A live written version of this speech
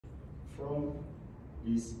from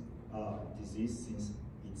this disease since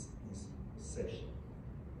its inception.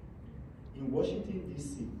 In Washington,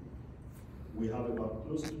 D.C., we have about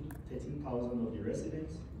close to 13,000 of the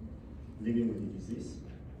residents living with the disease.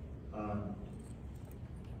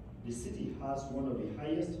 The city has one of the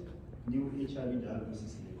highest new HIV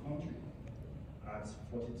diagnoses in the country at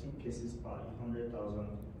 42 cases per 100,000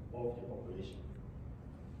 of the population.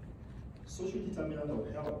 Social determinant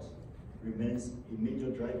of health remains a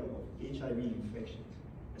major driver of HIV infections,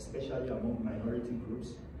 especially among minority groups.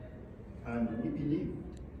 And we believe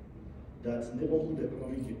that neighborhood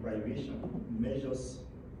economic deprivation measures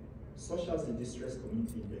such as the Distress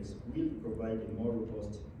Community Index will provide a more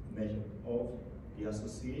robust measure of the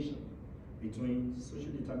association between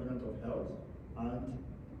social determinant of health and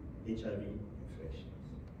HIV infections.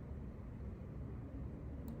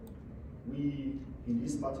 In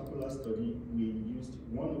this particular study, we used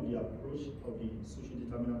one of the approach of the social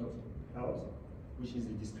determinant of health, which is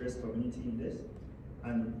the Distress Community Index,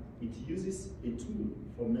 and it uses a tool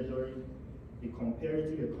for measuring the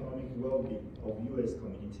comparative economic well-being of US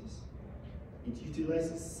communities. It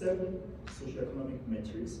utilizes 7 socioeconomic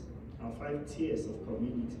metrics and 5 tiers of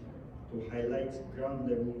community to highlight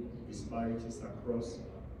ground-level disparities across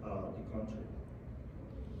the country.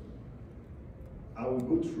 I will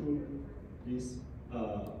go through these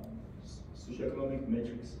socioeconomic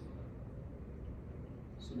metrics.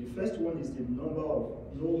 So the first one is the number of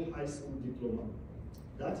no high school diploma.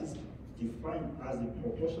 That is defined as the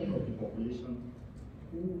proportion of the population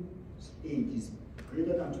whose age is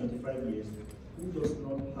greater than 25 years who does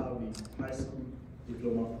not have a high school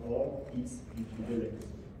diploma or its equivalent.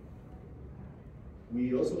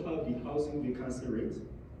 We also have the housing vacancy rate,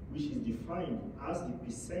 which is defined as the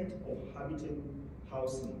percent of habitable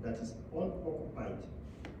housing that is unoccupied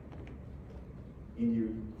in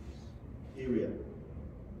the area.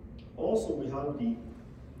 Also, we have the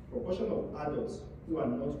proportion of adults who are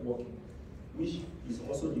not working, which is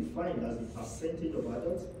also defined as the percentage of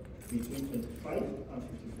adults between 25 and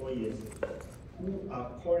 54 years who are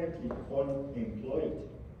currently unemployed.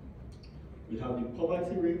 We have the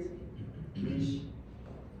poverty rate, which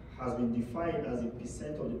has been defined as a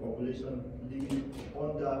percent of the population living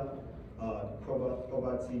under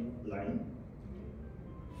poverty line.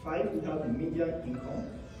 5, we have the median income,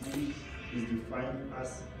 which is defined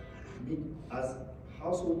as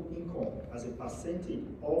household income as a percentage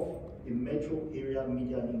of a metro area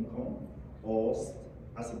median income, or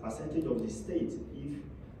as a percentage of the state if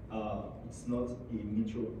it's not a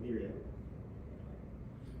metro area.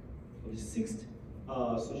 For the 6th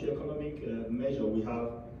socioeconomic measure, we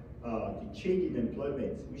have the change in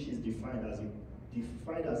employment, which is defined as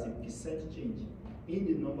a percent change in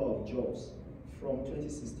the number of jobs from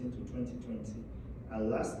 2016 to 2020. And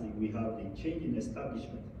lastly, we have the change in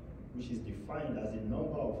establishment, which is defined as the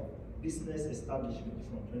number of business establishments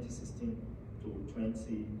from 2016 to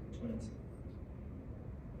 2020.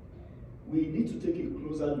 We need to take a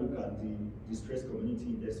closer look at the Distress Community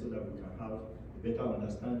Index so that we can have a better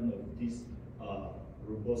understanding of this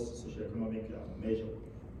robust socioeconomic measure.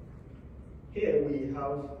 Here we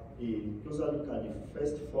have a closer look at the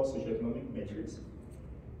first 4 socioeconomic metrics.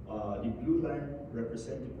 The blue line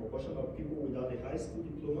represents the proportion of people without a high school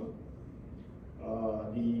diploma.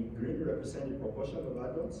 The green represents the proportion of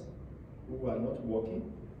adults who are not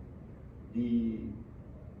working. The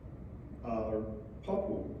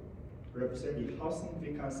purple represents the housing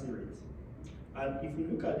vacancy rate. And if we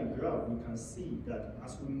look at the graph, we can see that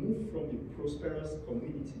as we move from the prosperous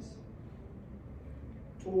communities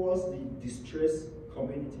towards the distressed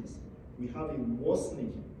communities, we have a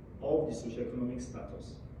worsening of the socioeconomic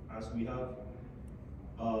status, as we have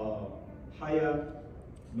higher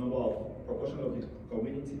number of proportion of the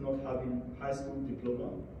community not having high school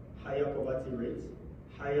diploma, higher poverty rates,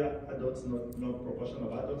 higher adults not proportion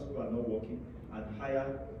of adults who are not working, and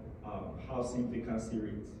higher housing vacancy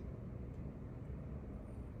rates.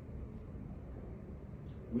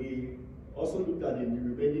 We also looked at the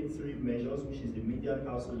remaining 3 measures, which is the median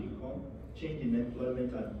household income, change in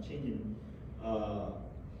employment, and change in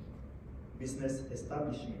business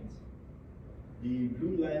establishment. The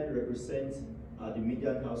blue line represents the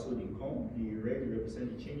median household income, the red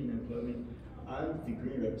represents the change in employment, and the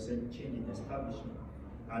green represents change in establishment.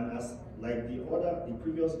 And as like the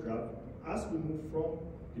previous graph, as we move from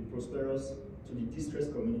the prosperous to the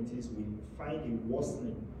distressed communities, we find a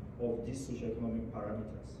worsening of these socioeconomic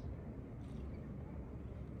parameters.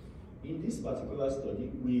 In this particular study,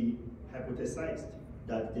 we hypothesized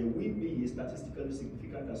that there will be a statistically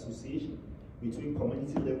significant association between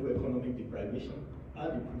community-level economic deprivation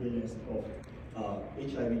and the prevalence of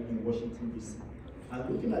HIV in Washington, D.C. And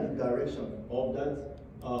looking at the direction of that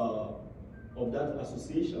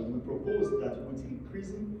association, we propose that with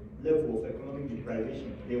increasing level of economic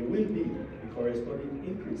deprivation, there will be a corresponding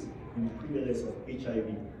increase in the prevalence of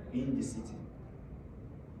HIV in the city.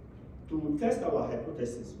 To test our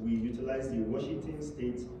hypothesis, we utilized the Washington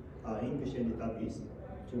State inpatient database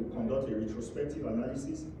to conduct a retrospective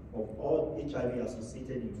analysis of all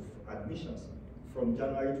HIV-associated admissions from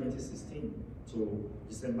January 2016 to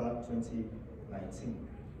December 2019.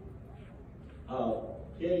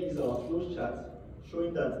 Here is our flow chart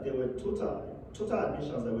showing that there were total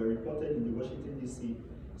admissions that were reported in the Washington, D.C.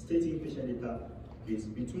 state inpatient database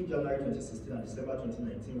between January 2016 and December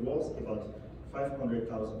 2019 was about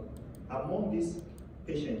 500,000. Among these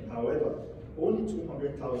patients, however, only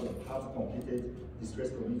 200,000 have completed distress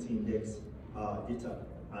community index data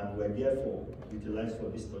and were therefore utilized for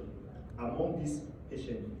this study. Among these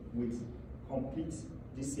patients with complete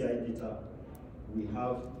DCI data, we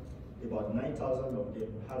have about 9,000 of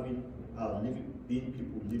them being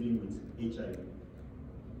people living with HIV.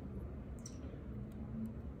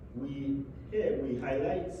 Here we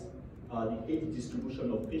highlight the age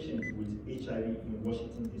distribution of patients with HIV in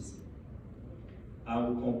Washington, D.C.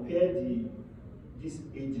 And we compare this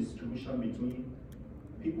age distribution between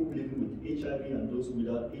people living with HIV and those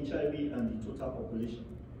without HIV and the total population.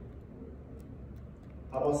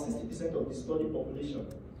 About 60% of the study population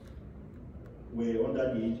were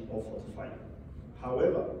under the age of 45.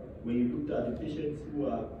 However, when you looked at the patients who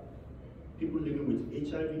are people living with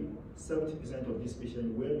HIV, 70% of these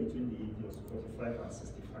patients were between the ages of 45 and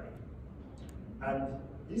 65. And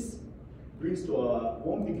this brings to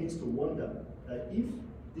one begins to wonder that if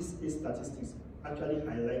these statistics actually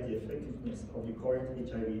highlight the effectiveness of the current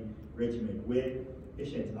HIV regimen, where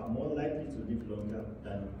patients are more likely to live longer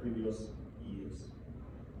than in previous years.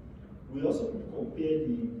 We also compare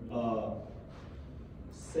the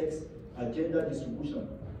sex gender distribution.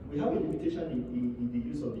 We have a limitation in the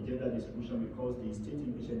use of the gender distribution because the state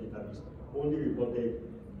inpatient database only reported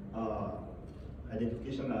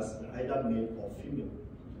identification as either male or female.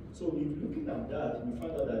 So if looking at that, we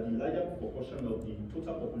found out that the larger proportion of the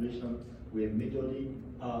total population were majorly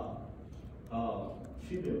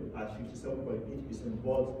female at 57.8%,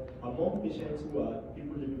 but among patients who are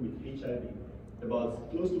people living with HIV, about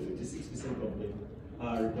close to 56% of them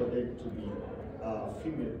are reported to be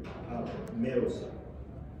female males.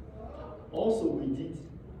 Also, we did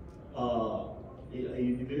a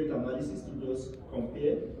univariate analysis to just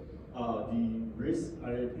compare the race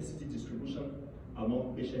and ethnicity distribution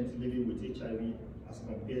among patients living with HIV as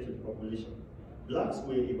compared to the population. Blacks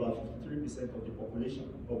were about 53% of the population,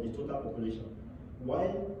 of the total population,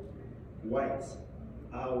 while whites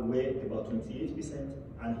were about 28%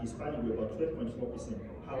 and Hispanic were about 12.4%.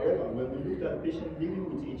 However, when we looked at patients living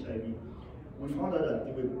with HIV, we found out that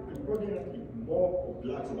there were predominantly more of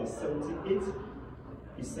blacks, about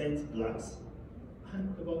 78% blacks, and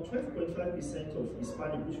about 12.5% of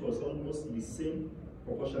Hispanic, which was almost the same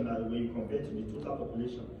proportion as when you compare to the total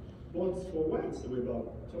population. But for whites, there were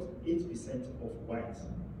about just 8% of whites.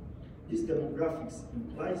 This demographics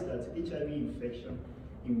implies that HIV infection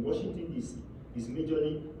in Washington, D.C. is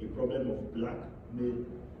majorly a problem of black male,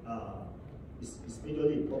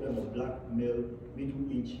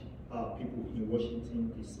 middle-aged people in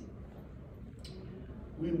Washington, D.C.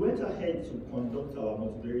 We went ahead to conduct our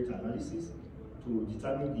multivariate analysis to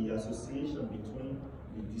determine the association between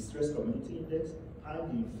the distress community index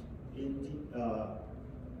and the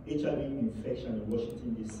HIV infection in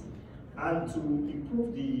Washington, D.C. And to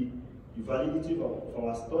improve the validity of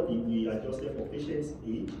our study, we adjusted for patients'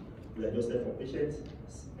 age, we adjusted for patients'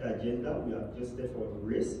 gender, we adjusted for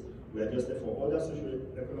race, we adjusted for other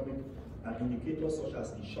socio-economic indicators such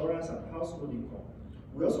as insurance and household income.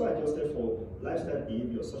 We also adjusted for lifestyle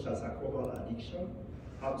behaviors such as alcohol addiction,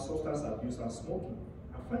 substance abuse, and smoking.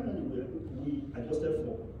 And finally, we adjusted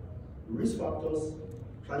for risk factors,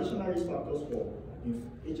 traditional risk factors for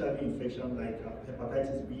HIV infection like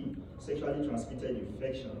hepatitis B, sexually transmitted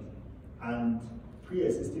infections, and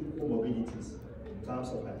pre-existing comorbidities in terms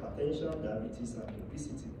of hypertension, diabetes, and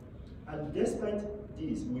obesity. And despite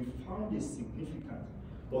this, we found a significant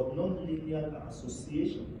but non-linear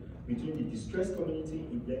association between the distress community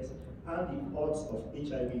index and the odds of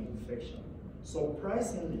HIV infection.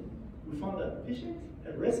 Surprisingly, we found that patients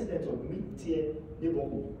and residents of mid-tier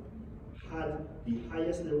neighborhood had the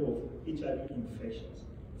highest level of HIV infections,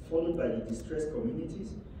 followed by the distressed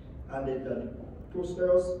communities, and then the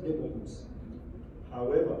prosperous neighborhoods,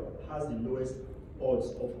 however, has the lowest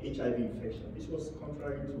odds of HIV infection. This was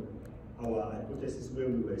contrary to our hypothesis, where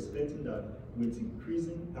we were expecting that with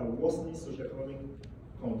increasing and worsening socioeconomic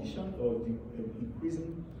condition or the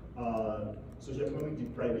increasing socioeconomic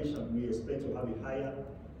deprivation, we expect to have a higher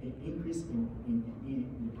increase in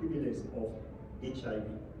the prevalence of HIV.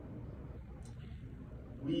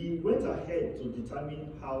 We went ahead to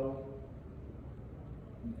determine how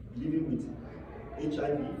living with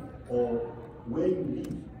HIV or where you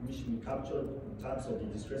live, which we captured in terms of the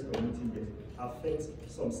distress community index, affects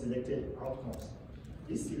some selected outcomes.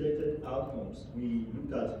 These selected outcomes, we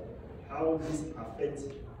looked at how this affects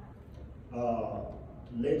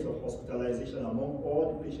length of hospitalization among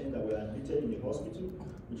all the patients that were admitted in the hospital.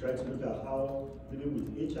 We tried to look at how living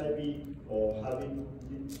with HIV or having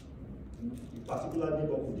a particular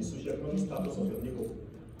neighborhood, the socioeconomic status of your neighborhood,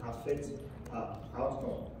 affects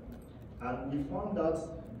outcome. And we found that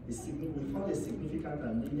a significant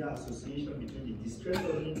and linear association between the distress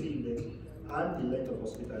community index and the length of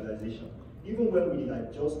hospitalization, even when we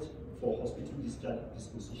adjust for hospital discharge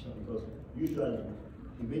disposition, because usually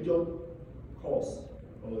the major cause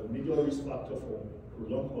or major risk factor for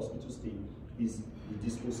prolonged hospital stay is the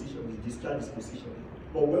disposition, the discharge disposition.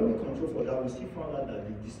 But when we control for that, we still found out that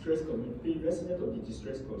the distress community, residents of the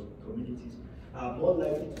distress communities are more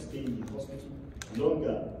likely to stay in the hospital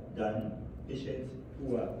longer than patients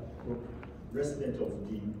who are residents of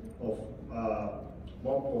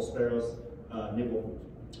more prosperous neighborhood.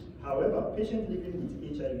 However, patients living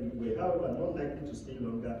with HIV were, however, not likely to stay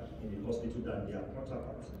longer in the hospital than their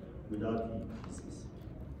counterparts without the disease.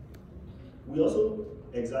 We also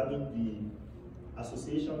examined the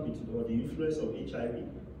association between, or the influence of HIV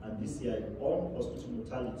and DCI on hospital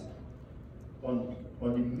mortality, on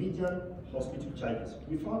the median hospital charges.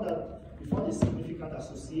 We found a significant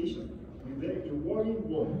association, a worrying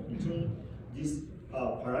one, between these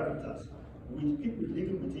parameters, with people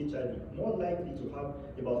living with HIV more likely to have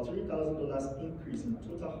about $3,000 increase in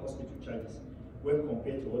total hospital charges when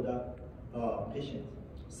compared to other patients.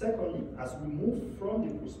 Secondly, as we move from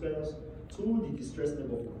the prosperous to the distressed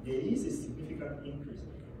neighborhood, there is a significant increase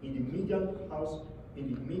in the median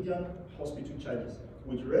hospital charges,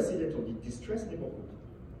 with residents of the distressed neighborhood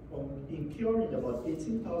incurring about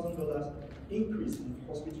 $18,000 increase in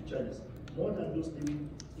hospital charges, more than those living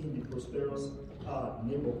in the prosperous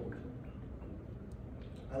neighborhood.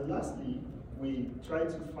 And lastly, we try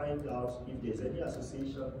to find out if there's any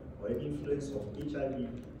association or any influence of HIV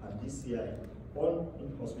and DCI on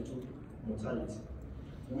in-hospital mortality.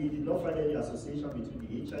 We did not find any association between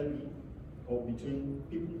the HIV or between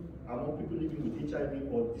people, among people living with HIV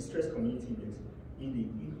or distressed community index in the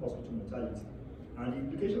in-hospital mortality. And the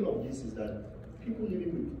implication of this is that people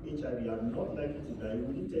living with HIV are not likely to die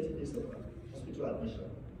within 30 days of hospital admission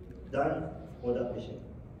than other patients.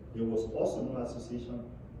 There was also no association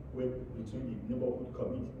between the neighborhood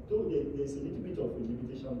community, though there's a little bit of a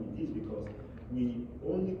limitation with this because we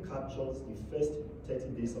only capture the first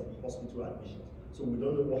 30 days of hospital admission. So we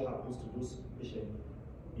don't know what happens to those patients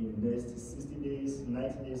in the next 60 days,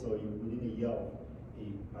 90 days, or within a year of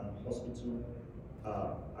an hospital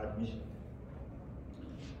admission.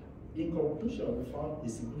 In conclusion, we found a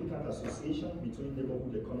significant association between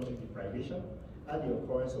neighborhood economic deprivation and the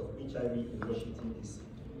occurrence of HIV in Washington, D.C.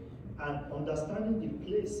 And understanding the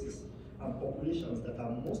places and populations that are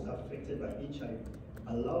most affected by HIV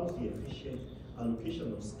allows the efficient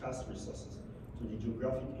allocation of scarce resources to the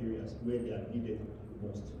geographic areas where they are needed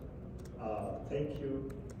most. Thank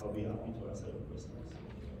you. I'll be happy to answer your questions.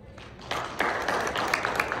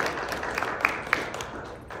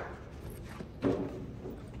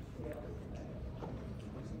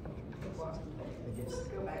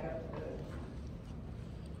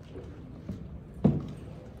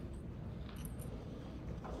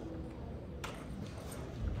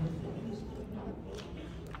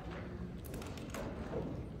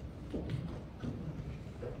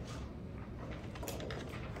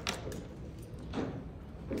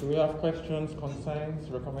 Do we have questions, concerns,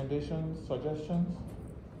 recommendations, suggestions?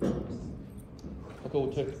 Okay,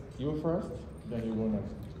 we'll take you first, then you go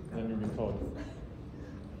next, then you'll be told.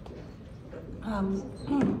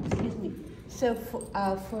 Excuse me. So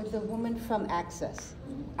for the woman from Access,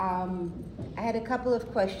 I had a couple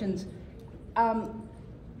of questions.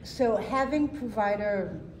 So having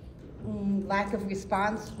provider lack of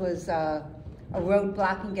response was a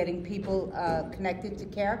roadblock in getting people connected to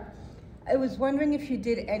care. I was wondering if you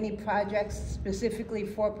did any projects specifically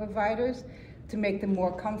for providers to make them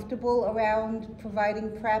more comfortable around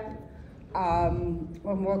providing PrEP,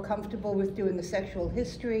 or more comfortable with doing the sexual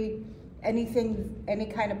history, any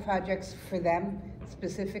kind of projects for them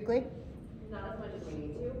specifically? Not as much as we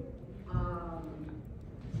need to.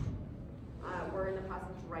 We're in the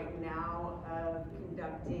process right now of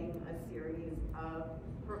conducting a series of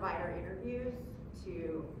provider interviews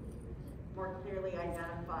to more clearly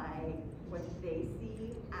identify what they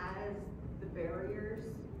see as the barriers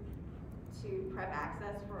to PrEP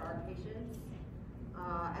access for our patients.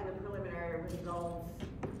 And the preliminary results,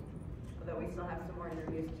 although we still have some more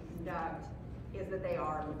interviews to conduct, is that they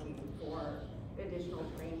are looking for additional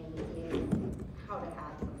training in how to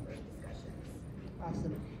have some of those discussions.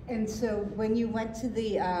 Awesome. And so when you went to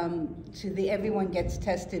the everyone gets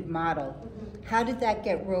tested model, how did that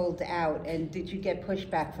get rolled out, and did you get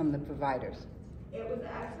pushback from the providers? It was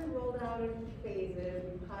actually rolled out in phases.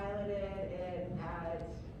 We piloted it at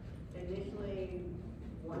initially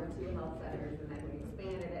 1 or 2 health centers, and then we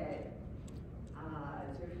expanded it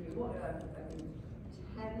to I think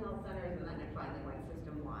 10 health centers, and then it finally went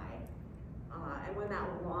system-wide. And when that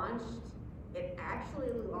launched, it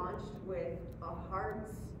actually launched with a hard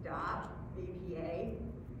stop BPA,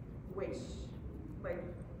 which put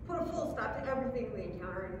a full stop to everything we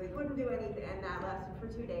encountered. We couldn't do anything, and that lasted for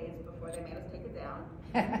 2 days before they made us take it down.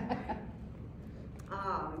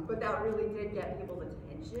 But that really did get people's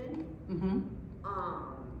attention.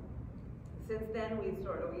 Since then, we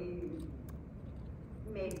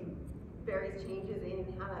made various changes in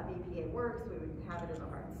how that BPA works. We would have it as a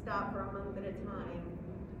hard stop for a month at a time.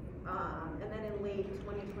 And then in late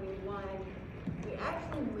 2021, we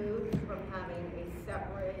actually moved from having a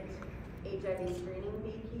separate HIV screening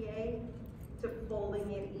BPA to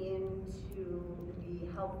folding it into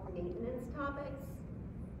the health maintenance topics,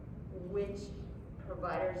 which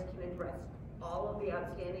providers can address all of the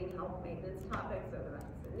outstanding health maintenance topics, so the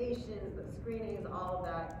vaccinations, the screenings, all of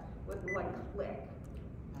that with one click.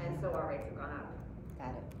 And so our rates have gone up.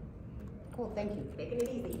 Got it. Cool, thank you. Making it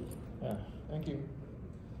easy. Yeah, thank you.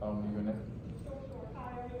 You next. Hi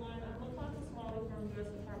everyone, I'm LaQuanta Smalley from U.S.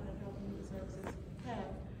 Department of Health and Human Services, PATH.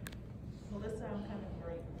 Well, this sounds kind of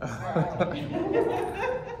great.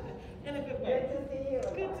 In a good way. Good to see you.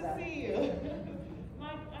 Good to see you.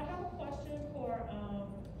 Mike, I have a question for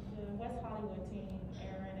the West Hollywood team,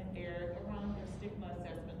 Aaron and Eric, around your stigma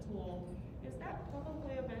assessment tool. Is that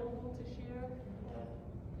publicly available to share?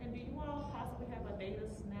 And do you all possibly have a data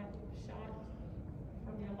snapshot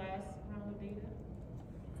from your last round of data?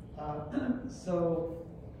 So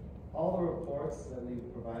all the reports that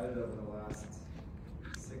we've provided over the last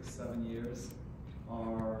 6-7 years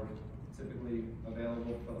are typically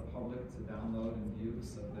available for the public to download and view.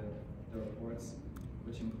 So the reports,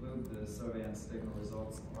 which include the survey and stigma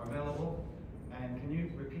results, are available. And can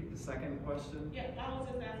you repeat the second question? Yeah, I was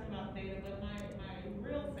just asking about data, but my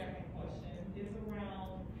real second question is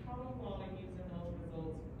around how you all are using those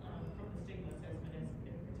results from the stigma assessment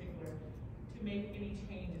in particular to make any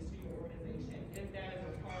changes to your organization, if that is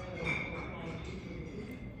a part of what you all do,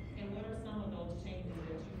 and what are some of those changes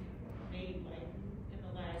that you've made in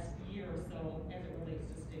the last year or so as it relates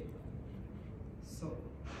to stigma? So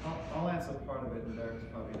I'll answer part of it, and Derek's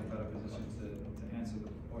probably in a better position to answer the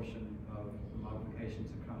portion of modification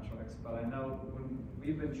to contracts. But I know when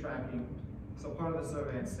we've been tracking, so part of the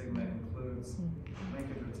survey and stigma includes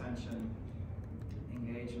linkage retention,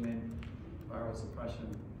 engagement, viral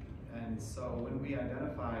suppression. And so when we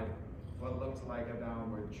identified what looked like a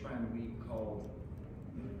downward trend, we've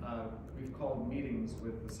called meetings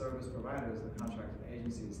with the service providers, the contracted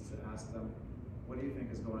agencies, to ask them, what do you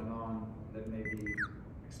think is going on that may be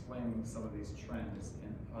explaining some of these trends?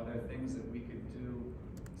 And are there things that we could do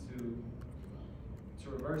to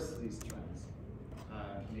reverse these trends?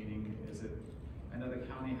 Meaning, I know the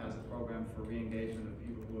county has a program for re-engagement of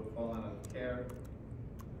people who have fallen out of care.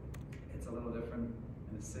 It's a little different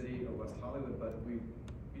in the city of West Hollywood, but we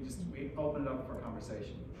opened it up for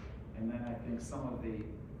conversation. And then I think some of the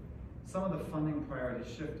funding priorities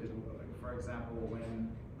shifted. For example,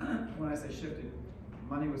 when I say shifted,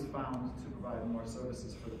 money was found to provide more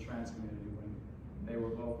services for the trans community when they were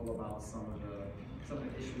vocal about some of the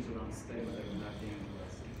issues around stigma that were not being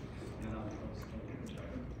addressed. And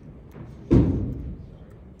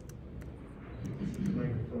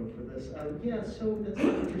Microphone for this. Yeah, so that's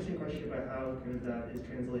an interesting question about how that is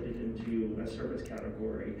translated into a service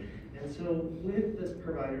category. And so with the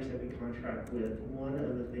providers that we contract with, one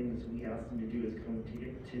of the things we ask them to do is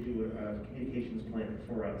to do a communications plan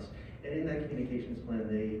for us. And in that communications plan,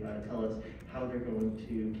 they tell us how they're going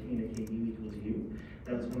to communicate U equals U.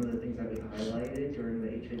 That was one of the things that we highlighted during the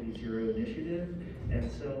HIV Zero initiative. And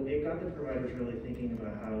so it got the providers really thinking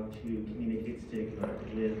about how to communicate stigma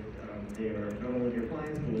with not only their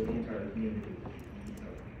clients, but with the entire community.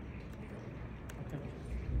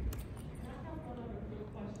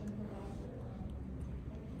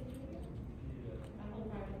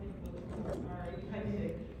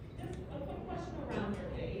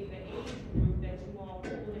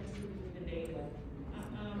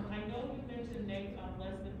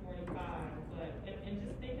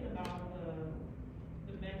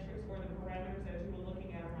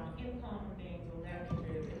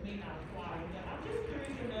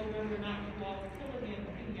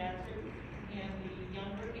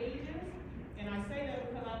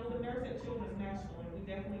 said Children's National, and we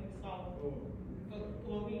definitely saw,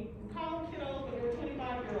 well, we call them kiddos, but they were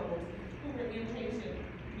 25-year-olds who were inpatient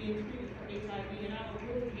being treated for HIV, and I would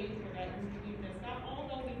really hate for that group to be missed out.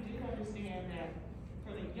 Although we do understand that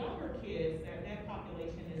for the younger kids, that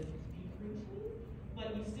population is decreasing,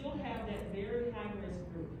 but you still have that very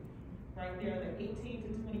high-risk group right there, the 18 to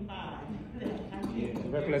 25. I think is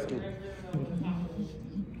reckless group. To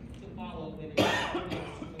follow with it.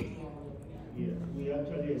 Yeah, we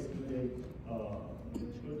actually excluded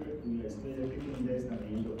children, we excluded people less than the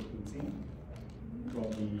age of 18 from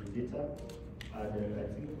the data. And I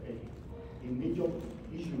think a major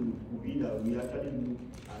issue would be that we actually look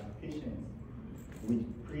at patients with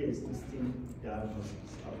pre-existing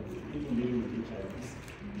diagnosis, people living with HIV.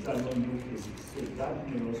 These are not new cases. So that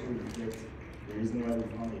may also reflect the reason why we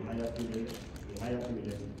found a higher prevalence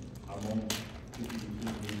among people between the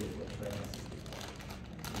age of pregnancy.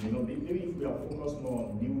 Maybe if we are focused more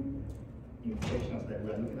on new infections that we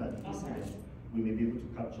are looking at the incidence, we may be able to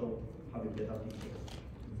have a better picture.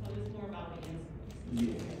 So it's more about the incidence.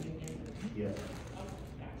 Yeah. Okay, gotcha.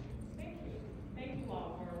 Thank you. Thank you all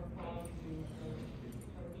for all you do for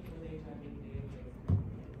people with HIV.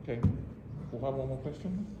 Okay, we'll have one more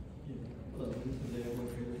question. Hello, this is Edward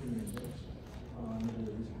here from your church. The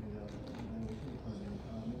research department.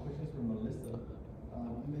 My question is for Melissa.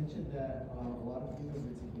 You mentioned that a lot of women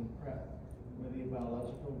were taking PrEP. Were they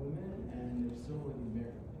biological women, and if so, were they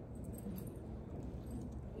married?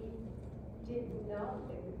 Did not.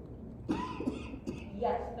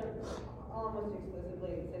 Yes, they're almost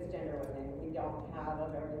exclusively cisgender women. We don't have a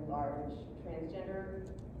very large transgender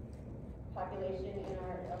population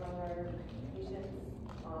among our patients.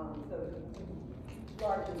 So the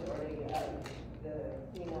large majority of the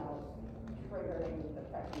females triggering the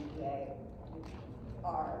PrEP BPA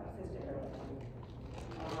are cisgender women.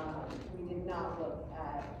 We did not look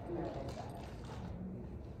at American status.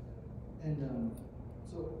 And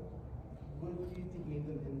so, what do you think made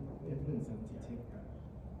them influence them to take PrEP?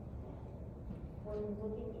 When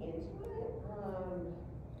looking into it,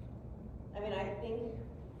 I mean, I think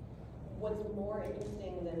what's more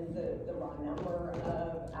interesting than the raw number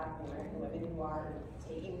of African American women who are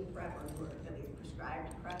taking PrEP or who are at least prescribed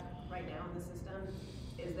PrEP right now in the system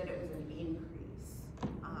is that it was an increase.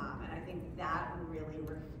 And I think that really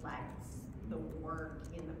reflects the work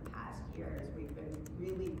in the past years. We've been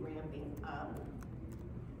really ramping up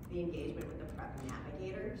the engagement with the PrEP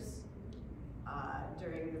navigators.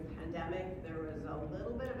 During the pandemic, there was a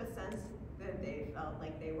little bit of a sense that they felt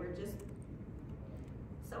like they were just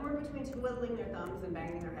somewhere between twiddling their thumbs and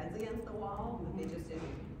banging their heads against the wall, that they just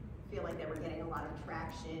didn't feel like they were getting a lot of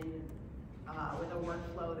traction with a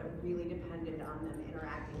workflow that really depended on them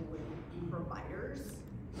interacting with providers.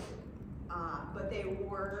 But they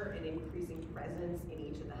were an increasing presence in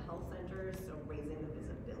each of the health centers, so raising the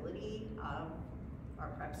visibility of our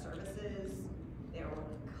PrEP services. They were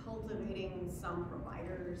cultivating some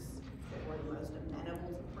providers that were the most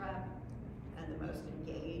amenable to PrEP and the most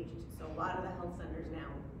engaged. So a lot of the health centers now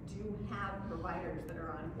do have providers that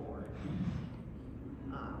are on board.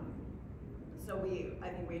 So I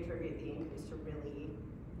think we attribute the increase to really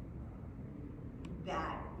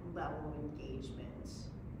that level of engagement,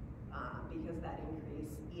 because that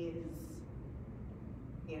increase is,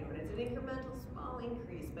 and it's an incremental small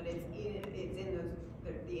increase, but it's in those,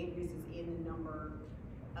 the increase is in the number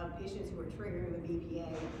of patients who are triggering the BPA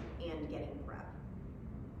and getting PrEP.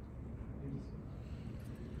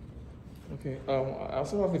 Okay, I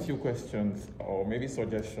also have a few questions or maybe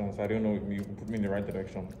suggestions. I don't know if you put me in the right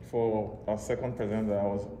direction. For our second presenter, I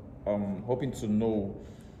was hoping to know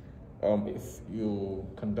if you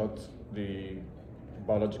conduct the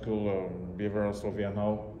biological behavioral survey and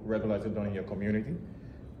how regularly it's done in your community.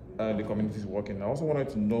 The community is working. I also wanted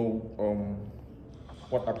to know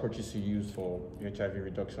what approaches you use for HIV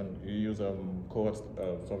reduction. You use cohort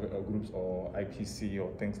survey groups or IPC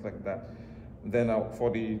or things like that. Then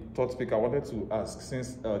for the third speaker, I wanted to ask,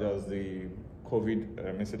 since there was the COVID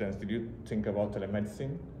incidents, did you think about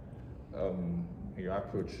telemedicine in your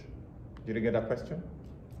approach? Did you get that question?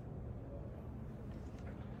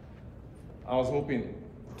 I was hoping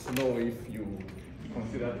to know if you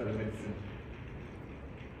consider telemedicine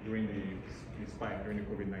during the spike, during the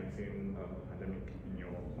COVID-19 pandemic in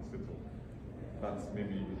your hospital. That's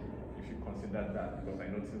maybe you should consider that, because I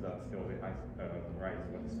noticed that there was a high rise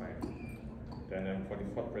over the spike. Then for the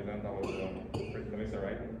fourth presenter, I was Melissa,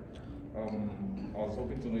 right? I was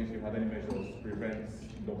hoping to know if you had any measures to prevent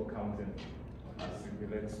double counting as it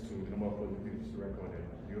relates to the number of positives recorded.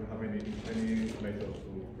 Do you have any measures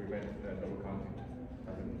to prevent double counting?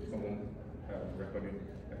 As in someone recording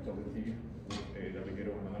a positive with a navigator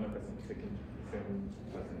you and another person is taking the same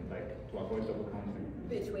person, like to avoid double counting?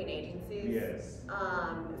 Between agencies? Yes.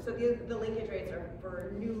 So the linkage rates are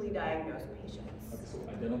for newly diagnosed patients. Okay, so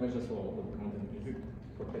I don't know measures for double counting. Is it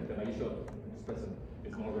protected? Are you sure this person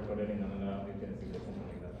is not recorded in another agency or something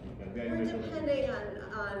like that? We're depending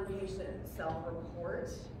on patient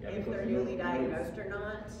self-report, if they're newly diagnosed or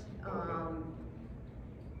not.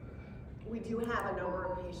 We do have a number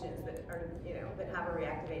of patients that are, that have a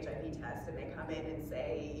reactive HIV test, and they come in and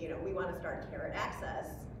say, we want to start care at access.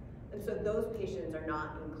 And so those patients are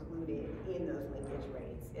not included in those linkage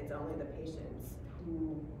rates. It's only the patients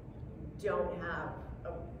who don't have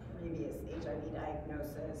a previous HIV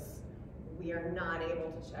diagnosis. We are not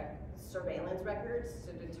able to check surveillance records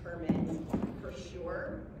to determine for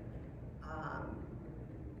sure.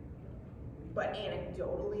 But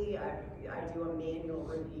anecdotally, I do a manual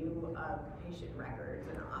review of patient records,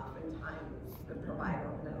 and oftentimes the provider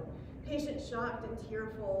will note patient shocked and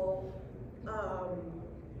tearful,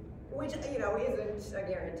 which isn't a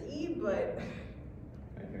guarantee, but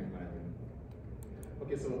I can imagine.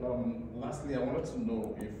 Okay, so lastly, I wanted to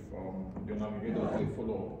know if your navigator will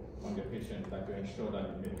follow on the patient, like to ensure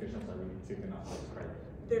that the medications are really taken as prescribed.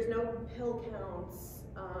 There's no pill counts.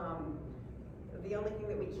 The only thing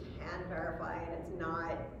that we can verify, and it's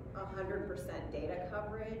not 100% data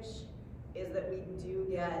coverage, is that we do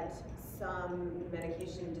get some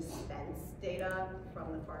medication dispense data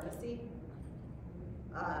from the pharmacy,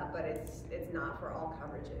 but it's not for all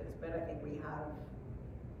coverages. But I think we have,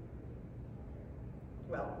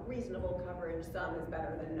 reasonable coverage. Some is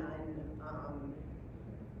better than none,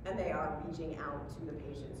 and they are reaching out to the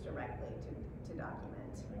patients directly to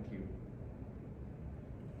document. Thank you.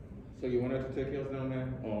 So you wanted to take yours now,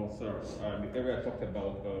 ma'am? Oh, sorry. The area I talked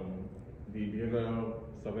about, the behavioral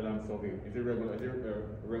surveillance survey. Is it regular? Is it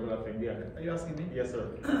a regular thing? Yeah. Are you asking me? Yes, sir.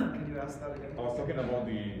 Can you ask that again? I was talking about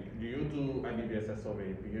do you do IDVSS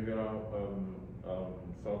survey, behavioral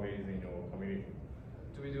surveys in your community?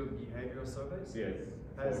 Do we do behavioral surveys? Yes.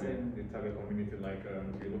 As for in the target community, like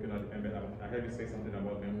you're looking at, I heard you say something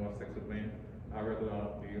about men who have sex with men. How regular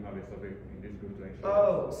do you have a survey in this group to ensure?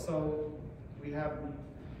 Oh, so we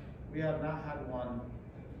have not had one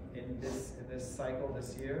in this cycle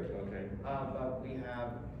this year. Okay. But we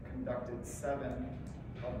have conducted 7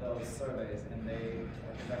 of those surveys, and they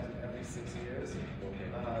are conducted every 6 years. Okay.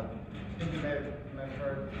 I think you may have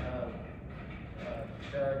heard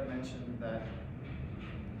Derek mention that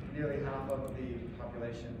nearly half of the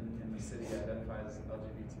population in the city identifies as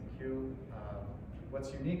LGBTQ.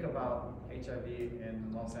 What's unique about HIV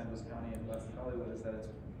in Los Angeles County and West Hollywood is that it's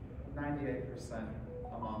 98%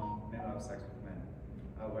 among men who have sex with men,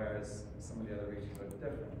 whereas some of the other regions are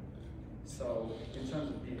different. So in terms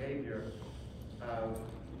of behavior,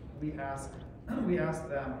 we ask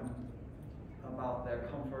them about their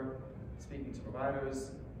comfort speaking to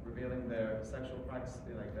providers, revealing their sexual practice,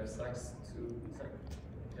 like their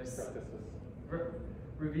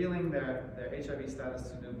revealing their HIV status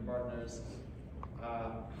to new partners,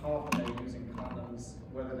 how often they're using condoms,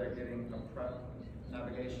 whether they're getting a PrEP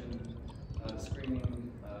navigation,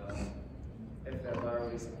 screening, if they're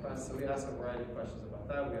virally suppressed. So we ask a variety of questions about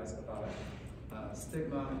that. We ask about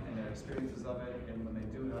stigma and their experiences of it, and when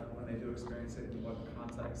they do experience it, in what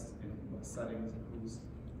context, in what settings, and who's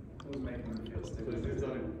making them feel So stigma. this is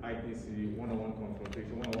on an IPC one-on-one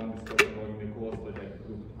consultation, one-on-one discussion, or in a course project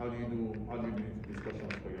group. How do you do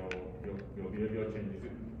discussions for your behavioral change? Is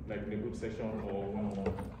it like in a group session or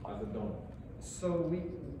one-on-one? How's it done? So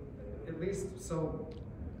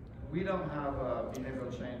we don't have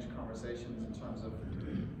behavioral change conversations in terms of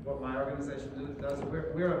what my organization does.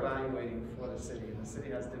 We're evaluating for the city, and the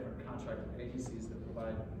city has different contracted agencies that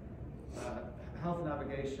provide health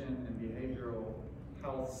navigation and behavioral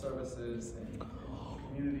health services and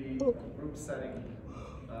community group setting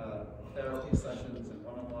therapy sessions and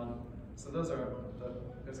one-on-one. So there's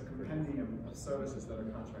a compendium of services that are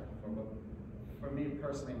contracted for. But for me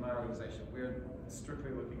personally, my organization, we're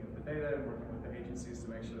strictly looking at the data and working with the agencies to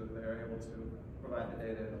make sure that they're able to provide the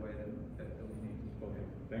data in a way that we need. Okay,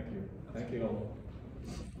 thank you. Thank you all.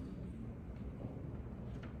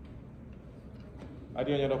 Are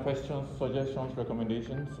there any other questions, suggestions,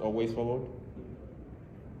 recommendations, or ways forward?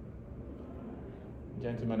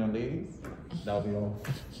 Gentlemen and ladies, that'll be all.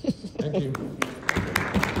 Thank you.